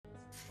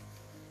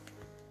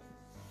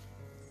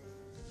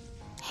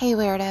Hey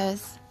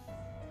weirdos,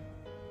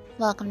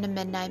 welcome to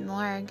Midnight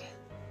Morgue.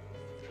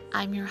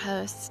 I'm your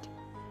host,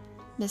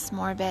 Miss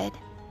Morbid.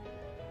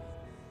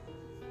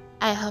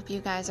 I hope you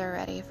guys are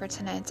ready for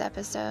tonight's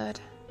episode.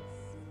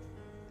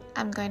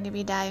 I'm going to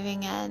be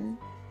diving in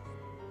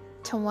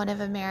to one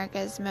of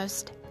America's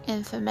most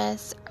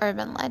infamous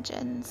urban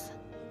legends.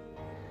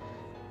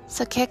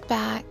 So kick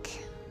back,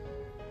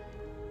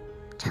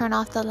 turn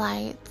off the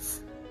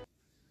lights,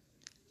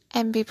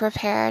 and be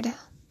prepared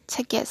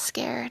to get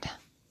scared.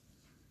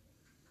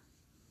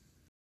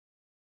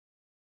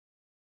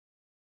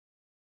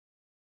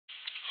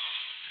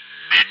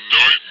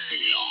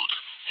 Midnight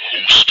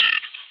Morgue, hosted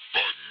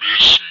by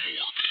Miss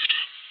Morbid.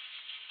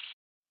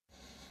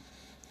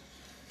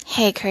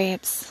 Hey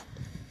creeps.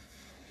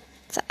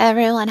 So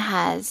everyone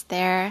has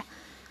their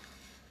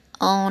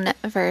own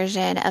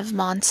version of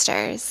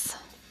monsters.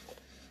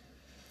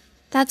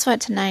 That's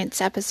what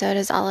tonight's episode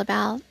is all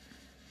about.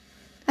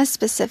 A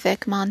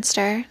specific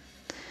monster.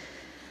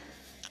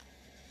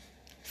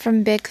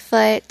 From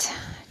Bigfoot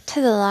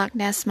to the Loch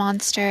Ness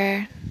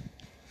Monster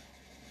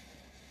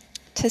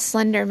to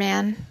Slender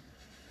Man.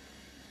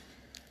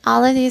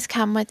 All of these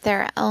come with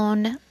their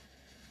own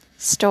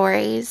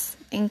stories,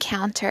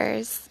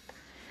 encounters.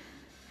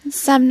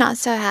 Some not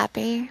so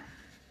happy,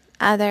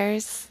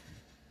 others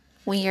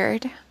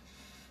weird.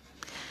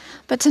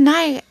 But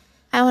tonight,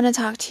 I want to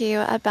talk to you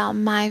about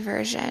my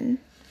version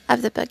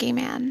of the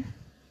boogeyman.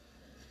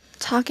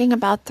 Talking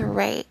about the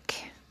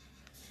rake.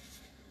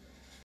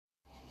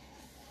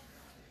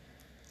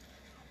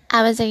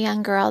 I was a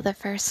young girl the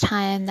first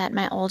time that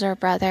my older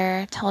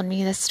brother told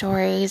me the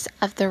stories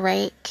of the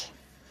rake.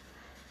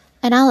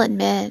 And I'll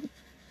admit,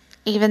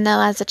 even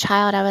though as a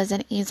child I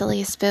wasn't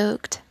easily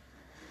spooked,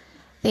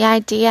 the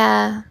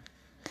idea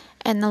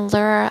and the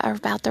lure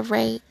about the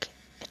rake,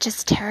 it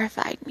just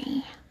terrified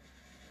me.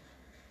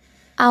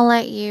 I'll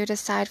let you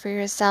decide for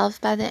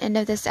yourself by the end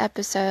of this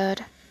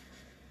episode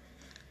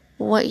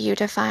what you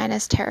define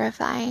as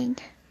terrifying.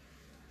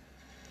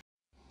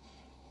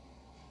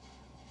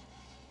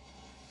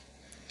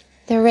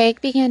 The rake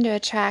began to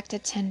attract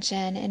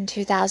attention in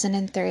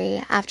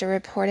 2003 after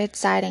reported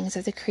sightings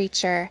of the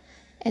creature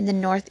in the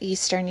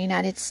northeastern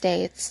United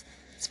States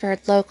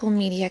spurred local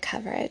media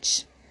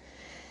coverage.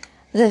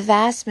 The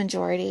vast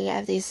majority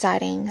of these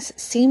sightings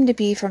seemed to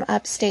be from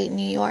upstate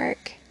New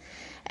York,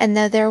 and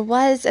though there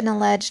was an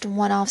alleged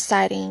one-off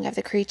sighting of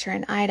the creature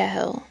in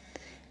Idaho,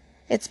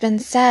 it's been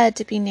said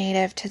to be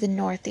native to the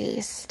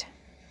Northeast.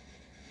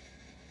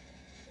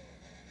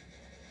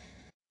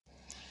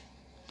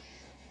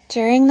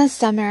 During the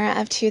summer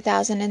of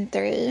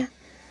 2003,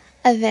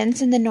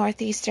 events in the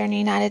northeastern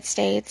United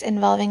States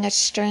involving a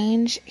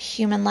strange,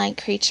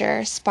 human-like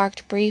creature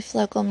sparked brief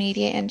local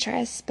media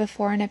interest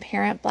before an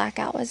apparent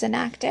blackout was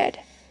enacted.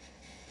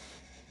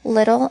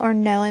 Little or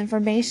no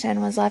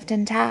information was left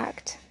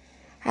intact,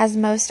 as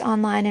most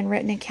online and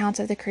written accounts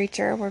of the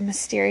creature were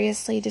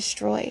mysteriously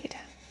destroyed.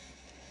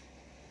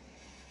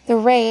 The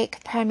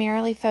rake,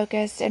 primarily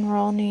focused in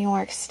rural New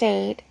York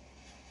State,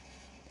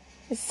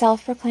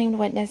 self-proclaimed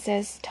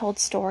witnesses told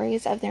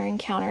stories of their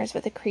encounters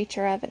with a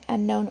creature of an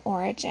unknown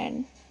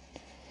origin.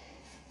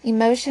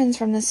 Emotions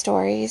from the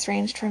stories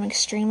ranged from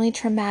extremely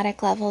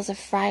traumatic levels of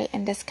fright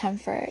and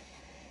discomfort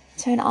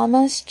to an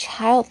almost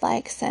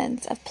childlike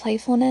sense of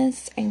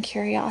playfulness and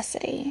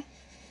curiosity.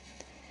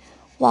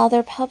 While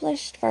their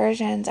published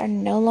versions are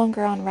no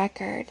longer on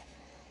record,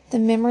 the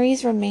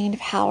memories remained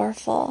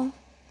powerful.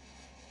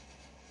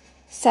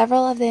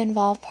 Several of the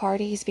involved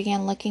parties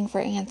began looking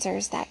for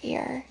answers that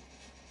year.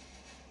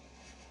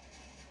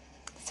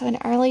 So in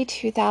early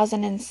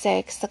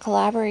 2006, the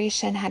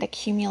collaboration had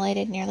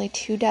accumulated nearly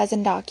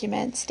 24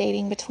 documents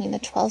dating between the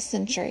 12th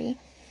century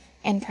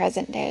and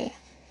present day,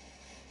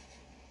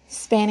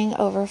 spanning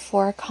over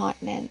 4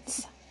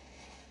 continents.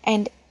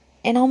 And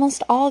in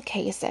almost all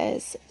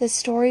cases, the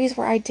stories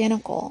were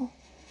identical.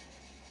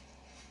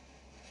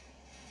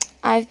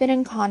 I've been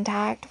in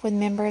contact with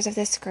members of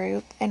this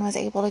group and was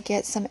able to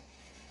get some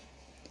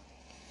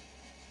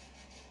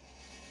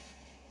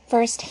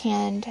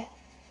firsthand,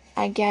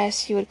 I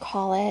guess you would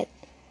call it,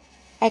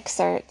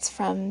 excerpts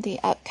from the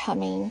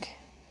upcoming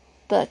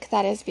book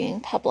that is being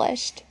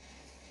published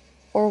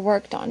or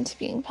worked on to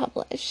being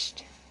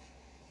published.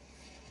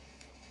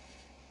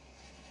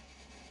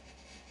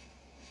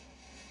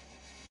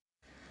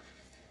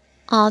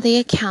 All the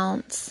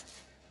accounts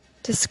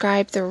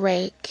describe the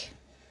rake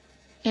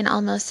in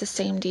almost the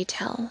same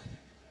detail.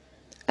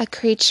 A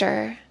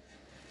creature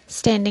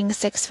standing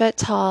 6 foot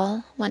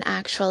tall when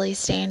actually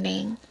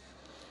standing,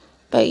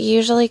 but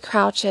usually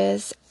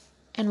crouches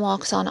and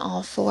walks on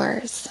all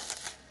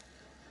 4s.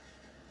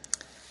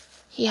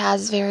 He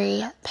has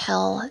very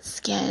pale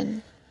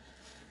skin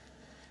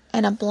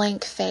and a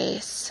blank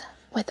face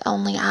with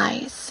only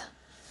eyes.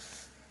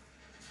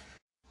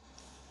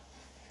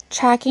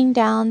 Tracking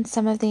down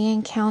some of the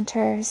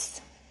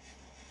encounters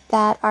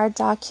that are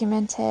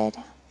documented,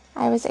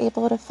 I was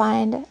able to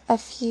find a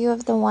few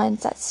of the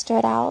ones that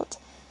stood out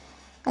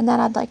and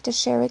that I'd like to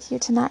share with you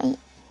tonight.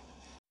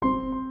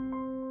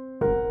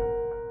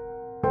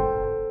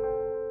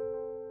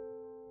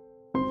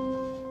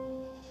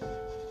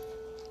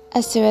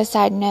 A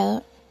suicide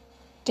note,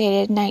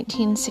 dated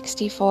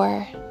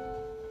 1964.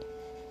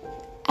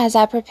 As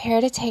I prepare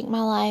to take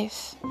my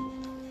life,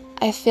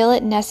 I feel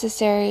it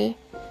necessary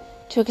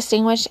to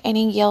extinguish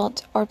any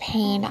guilt or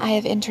pain I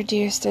have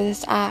introduced through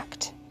this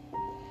act.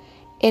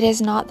 It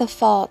is not the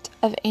fault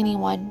of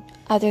anyone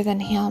other than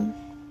him.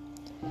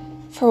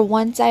 For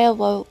once I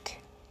awoke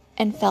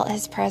and felt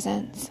his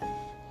presence,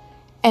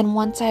 and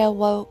once I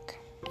awoke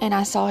and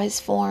I saw his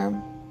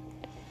form.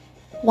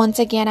 Once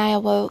again I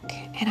awoke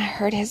and I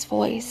heard his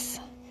voice,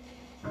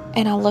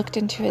 and I looked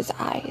into his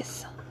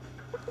eyes.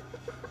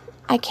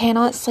 I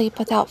cannot sleep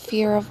without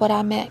fear of what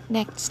I may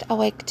next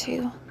awake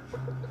to.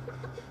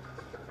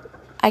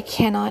 I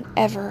cannot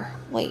ever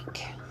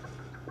wake.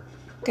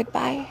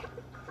 Goodbye.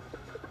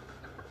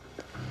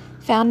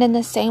 Found in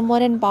the same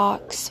wooden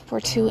box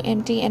were 2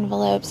 empty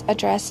envelopes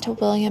addressed to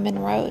William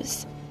and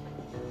Rose,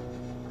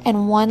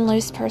 and 1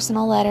 loose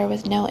personal letter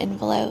with no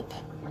envelope.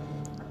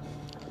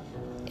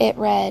 It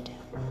read,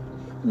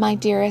 "My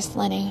dearest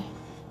Lenny,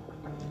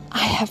 I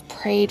have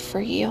prayed for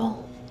you,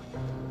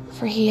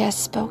 for he has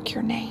spoke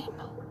your name."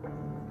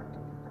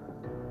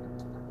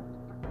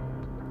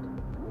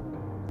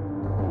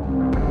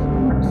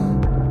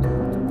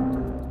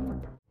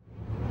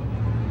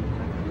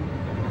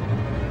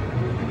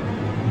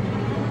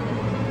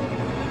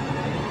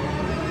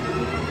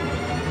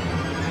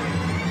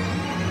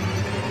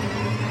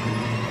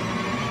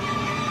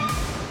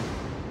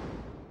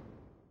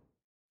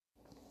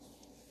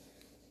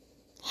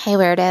 Hey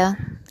weirdo,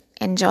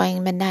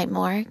 enjoying Midnight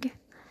Morgue?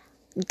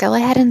 Go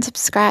ahead and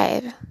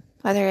subscribe,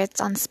 whether it's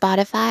on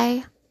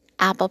Spotify,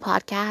 Apple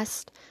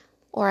Podcast,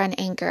 or on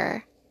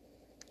Anchor.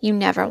 You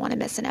never want to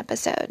miss an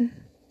episode.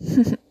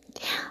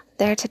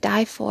 They're to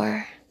die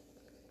for.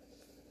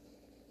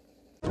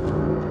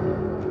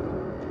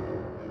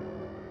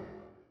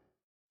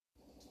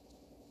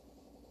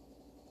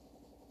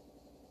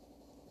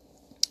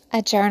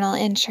 A journal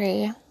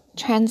entry,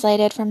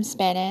 translated from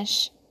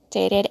Spanish,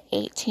 dated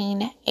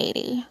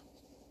 1880.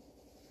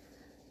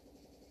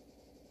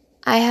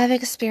 I have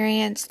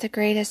experienced the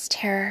greatest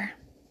terror.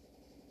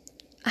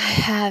 I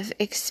have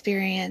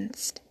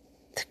experienced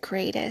the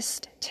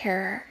greatest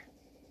terror.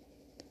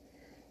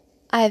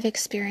 I have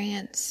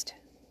experienced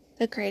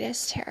the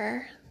greatest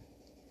terror.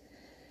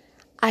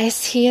 I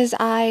see his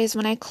eyes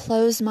when I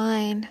close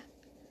mine.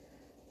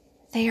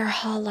 They are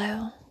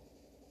hollow,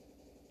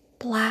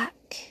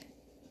 black,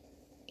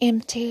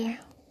 empty.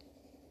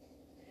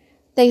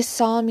 They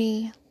saw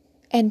me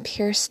and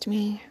pierced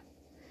me.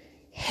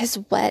 His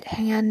wet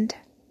hand,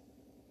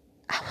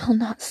 I will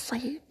not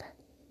sleep.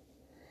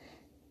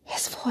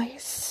 His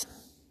voice,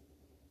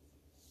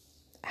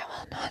 I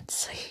will not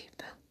sleep.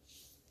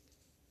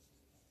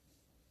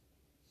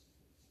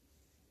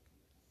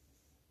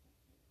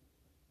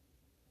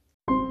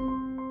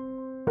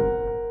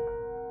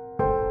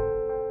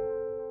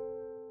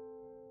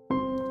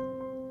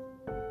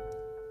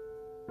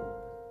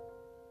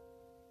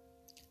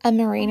 A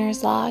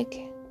mariner's log,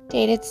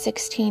 dated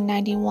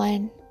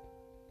 1691.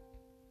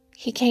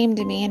 He came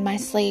to me in my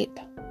sleep.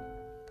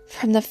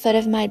 From the foot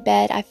of my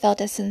bed I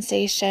felt a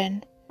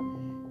sensation,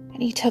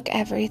 and he took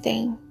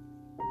everything.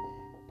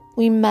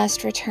 We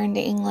must return to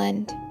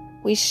England.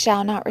 We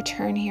shall not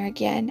return here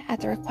again at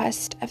the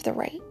request of the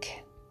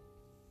rake.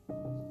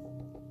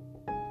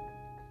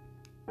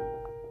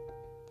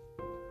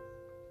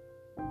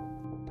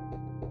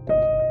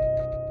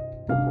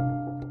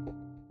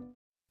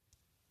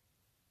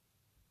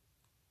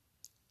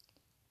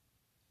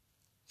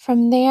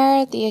 From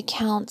there, the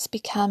accounts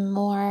become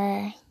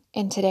more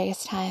in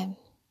today's time,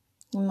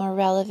 more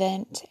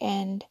relevant,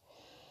 and,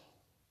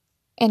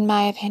 in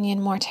my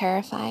opinion, more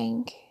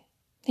terrifying.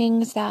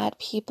 Things that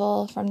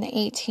people from the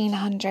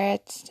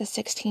 1800s, the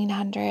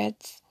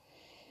 1600s,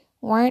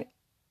 weren't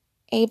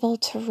able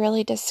to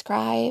really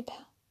describe,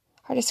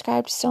 are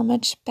described so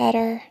much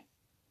better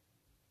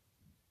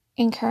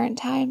in current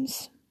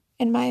times,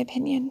 in my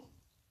opinion.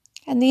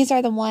 And these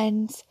are the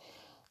ones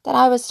that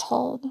I was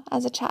told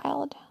as a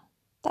child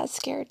that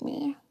scared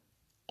me.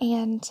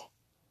 And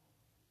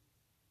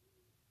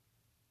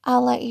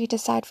I'll let you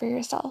decide for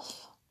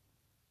yourself.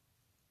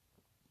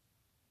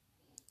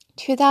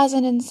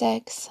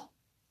 2006.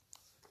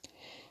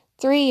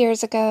 3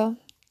 years ago,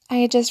 I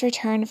had just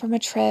returned from a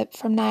trip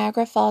from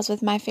Niagara Falls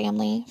with my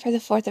family for the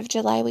 4th of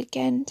July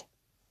weekend.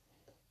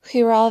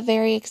 We were all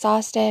very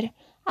exhausted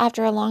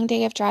after a long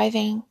day of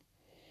driving,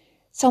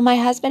 so my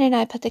husband and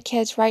I put the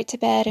kids right to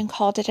bed and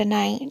called it a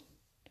night.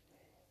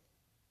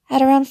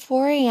 At around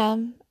 4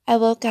 a.m., I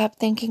woke up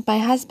thinking my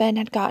husband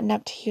had gotten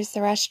up to use the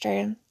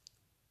restroom.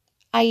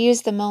 I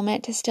used the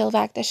moment to steal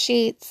back the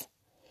sheets.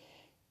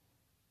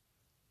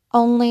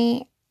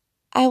 Only,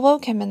 I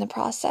woke him in the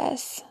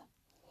process.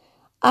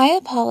 I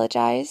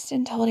apologized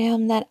and told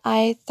him that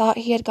I thought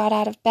he had got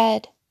out of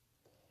bed.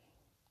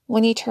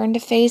 When he turned to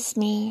face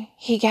me,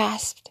 he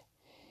gasped,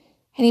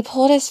 and he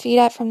pulled his feet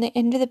up from the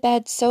end of the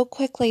bed so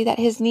quickly that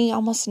his knee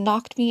almost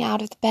knocked me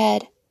out of the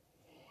bed.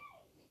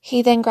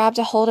 He then grabbed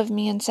a hold of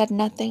me and said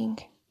nothing.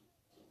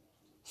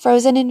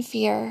 Frozen in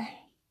fear,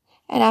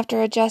 and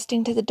after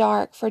adjusting to the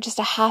dark for just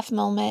a half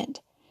moment,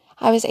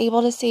 I was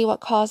able to see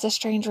what caused a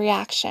strange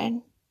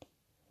reaction.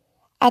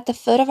 At the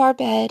foot of our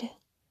bed,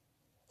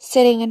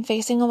 sitting and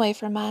facing away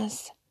from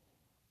us,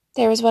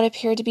 there was what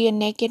appeared to be a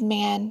naked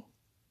man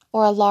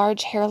or a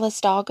large hairless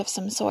dog of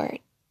some sort.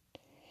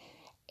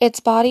 Its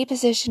body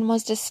position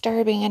was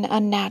disturbing and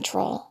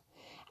unnatural,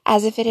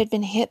 as if it had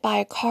been hit by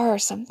a car or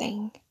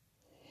something.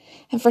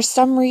 And for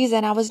some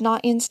reason, I was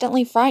not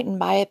instantly frightened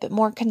by it, but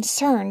more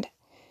concerned,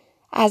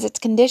 as its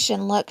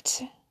condition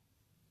looked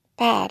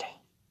bad.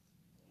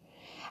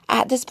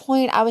 At this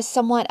point, I was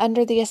somewhat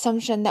under the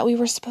assumption that we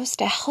were supposed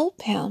to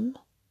help him.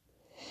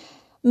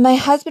 My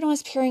husband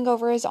was peering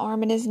over his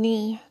arm and his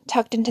knee,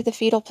 tucked into the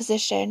fetal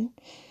position,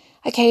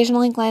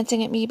 occasionally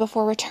glancing at me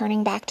before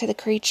returning back to the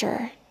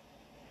creature.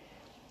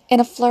 In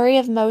a flurry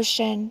of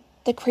motion,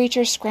 the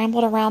creature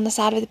scrambled around the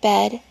side of the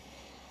bed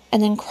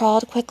and then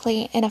crawled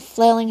quickly in a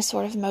flailing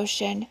sort of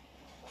motion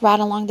right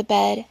along the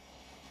bed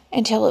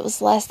until it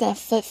was less than a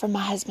foot from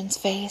my husband's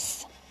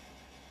face.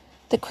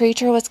 The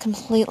creature was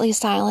completely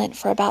silent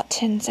for about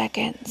 10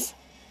 seconds.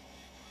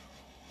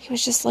 He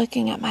was just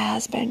looking at my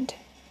husband.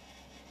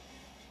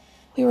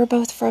 We were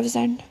both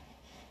frozen.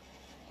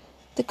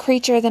 The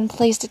creature then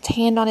placed its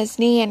hand on his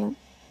knee and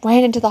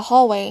ran into the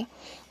hallway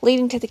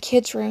leading to the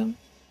kids' room.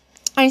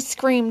 I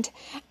screamed,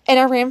 and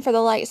I ran for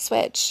the light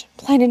switch,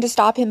 planning to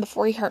stop him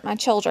before he hurt my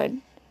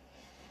children.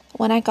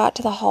 When I got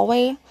to the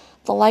hallway,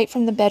 the light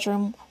from the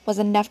bedroom was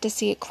enough to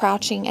see it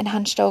crouching and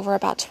hunched over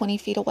about 20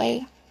 feet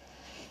away.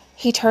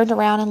 He turned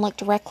around and looked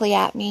directly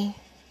at me,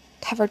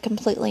 covered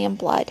completely in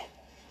blood.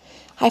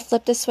 I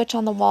flipped the switch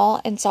on the wall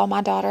and saw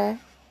my daughter,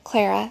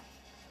 Clara.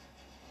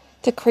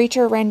 The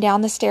creature ran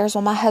down the stairs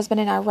while my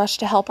husband and I rushed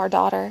to help our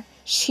daughter.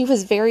 She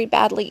was very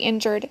badly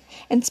injured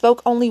and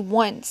spoke only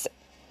once.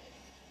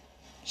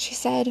 She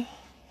said,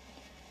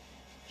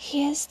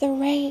 "He is the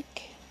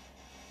rake."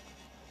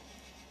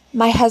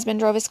 My husband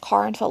drove his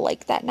car into a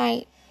lake that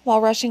night while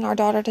rushing our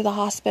daughter to the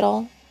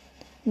hospital.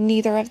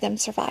 Neither of them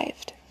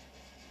survived.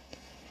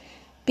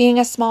 Being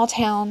a small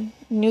town,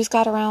 news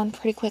got around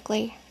pretty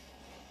quickly.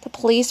 The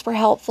police were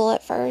helpful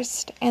at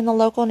first, and the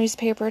local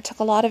newspaper took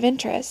a lot of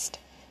interest.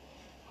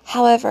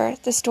 However,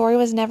 the story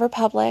was never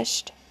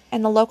published,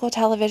 and the local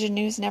television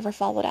news never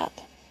followed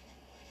up.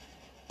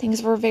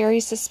 Things were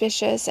very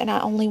suspicious, and I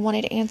only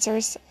wanted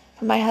answers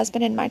from my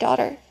husband and my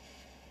daughter.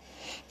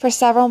 For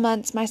several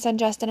months, my son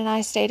Justin and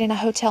I stayed in a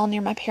hotel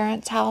near my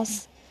parents'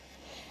 house.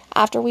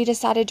 After we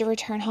decided to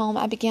return home,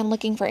 I began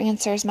looking for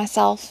answers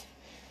myself.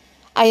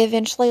 I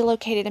eventually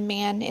located a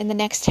man in the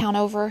next town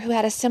over who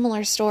had a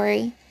similar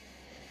story.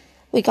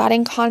 We got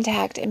in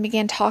contact and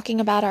began talking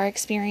about our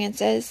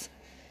experiences.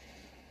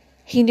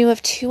 He knew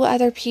of 2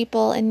 other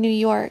people in New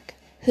York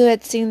who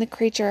had seen the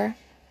creature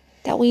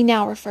that we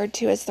now referred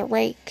to as the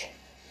rake.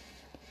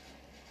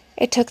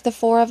 It took the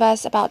 4 of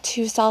us about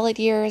 2 solid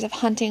years of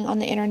hunting on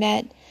the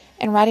internet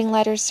and writing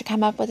letters to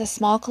come up with a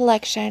small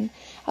collection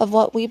of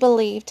what we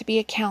believed to be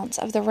accounts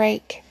of the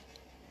rake.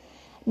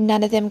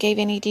 None of them gave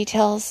any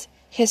details,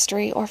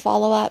 history, or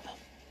follow-up.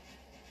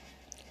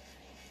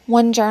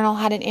 One journal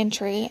had an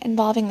entry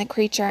involving the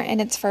creature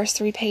in its first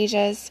 3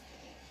 pages,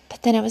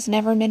 but then it was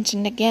never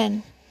mentioned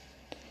again.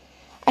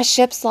 A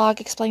ship's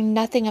log explained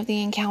nothing of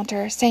the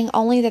encounter, saying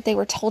only that they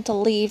were told to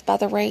leave by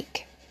the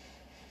rake.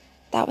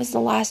 That was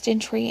the last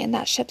entry in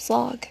that ship's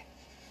log.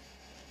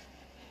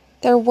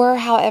 There were,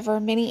 however,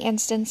 many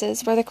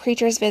instances where the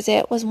creature's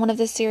visit was one of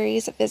the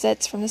series of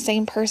visits from the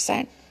same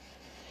person.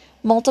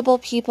 Multiple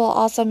people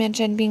also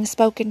mentioned being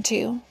spoken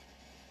to,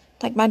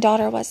 like my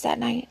daughter was that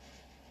night.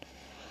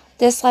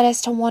 This led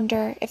us to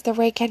wonder if the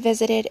rake had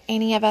visited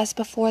any of us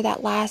before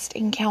that last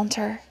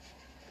encounter.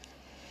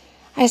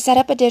 I set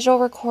up a digital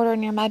recorder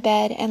near my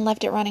bed and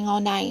left it running all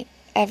night,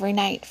 every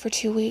night, for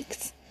 2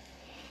 weeks.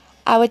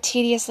 I would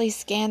tediously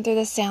scan through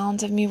the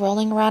sounds of me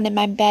rolling around in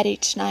my bed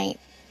each night.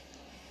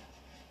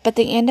 But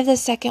the end of the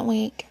 2nd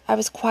week, I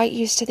was quite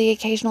used to the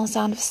occasional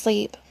sound of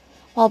sleep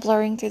while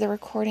blurring through the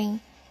recording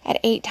at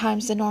 8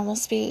 times the normal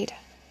speed.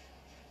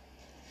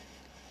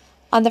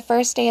 On the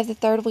first day of the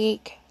 3rd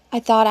week, I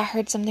thought I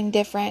heard something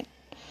different.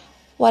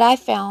 What I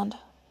found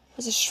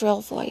was a shrill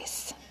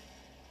voice.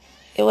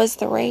 It was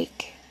the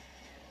rake.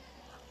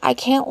 I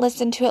can't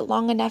listen to it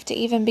long enough to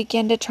even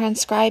begin to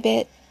transcribe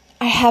it.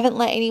 I haven't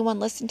let anyone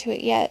listen to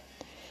it yet.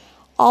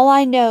 All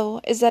I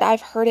know is that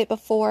I've heard it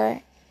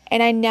before,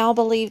 and I now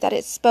believe that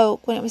it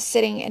spoke when it was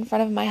sitting in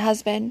front of my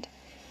husband.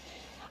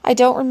 I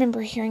don't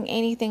remember hearing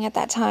anything at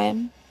that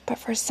time, but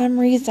for some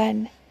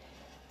reason,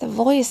 the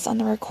voice on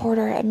the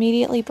recorder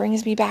immediately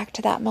brings me back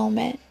to that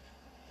moment.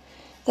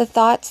 The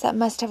thoughts that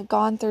must have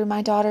gone through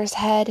my daughter's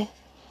head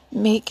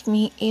make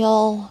me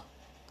ill.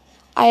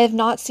 I have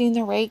not seen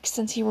the rake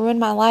since he ruined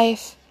my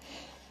life,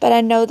 but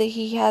I know that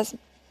he has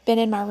been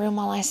in my room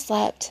while I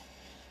slept.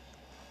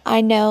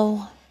 I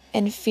know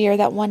and fear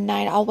that one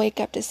night I'll wake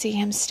up to see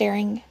him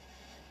staring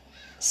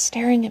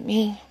at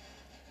me.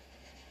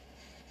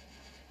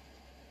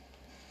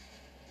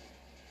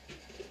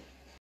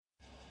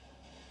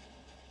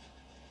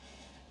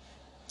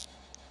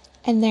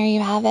 And there you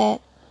have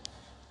it.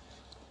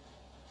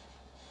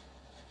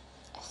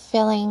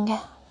 feeling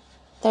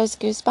those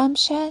goosebumps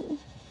shit,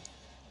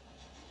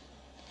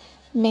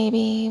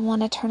 maybe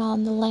want to turn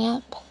on the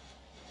lamp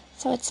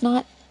so it's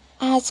not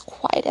as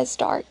quite as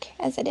dark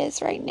as it is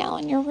right now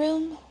in your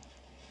room.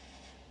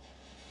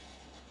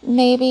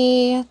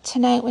 Maybe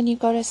tonight when you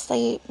go to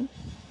sleep,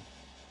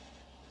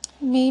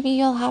 maybe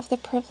you'll have the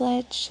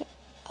privilege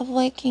of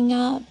waking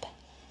up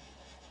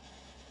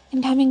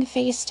and coming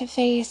face to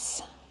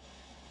face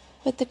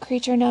with the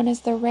creature known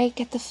as the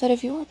rake at the foot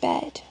of your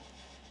bed.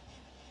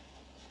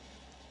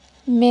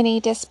 Many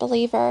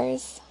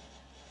disbelievers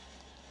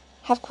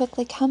have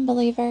quickly come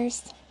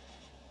believers.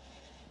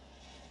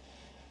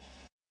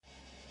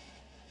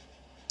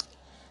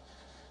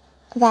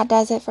 That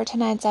does it for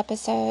tonight's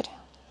episode.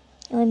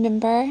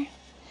 Remember,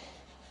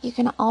 you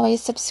can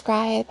always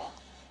subscribe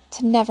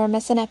to never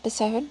miss an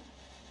episode.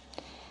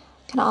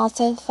 You can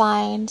also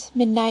find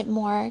Midnight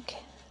Morgue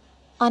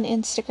on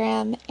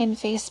Instagram and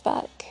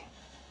Facebook.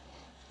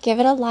 Give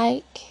it a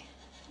like.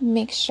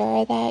 Make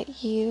sure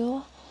that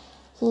you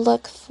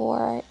look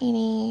for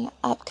any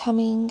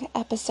upcoming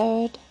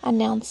episode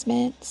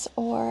announcements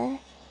or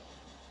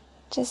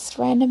just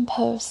random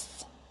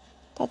posts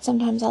that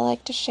sometimes I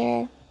like to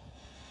share.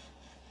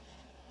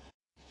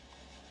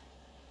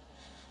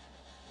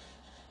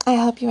 I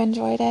hope you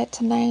enjoyed it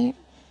tonight.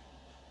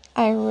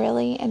 I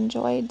really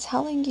enjoyed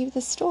telling you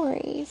the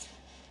stories.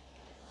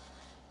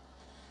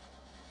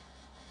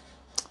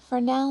 For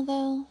now,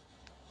 though,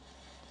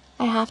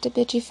 I have to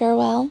bid you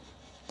farewell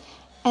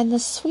and the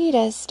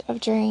sweetest of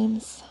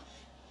dreams.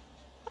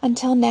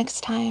 Until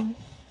next time.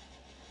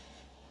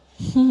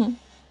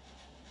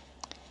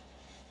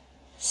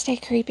 Stay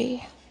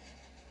creepy.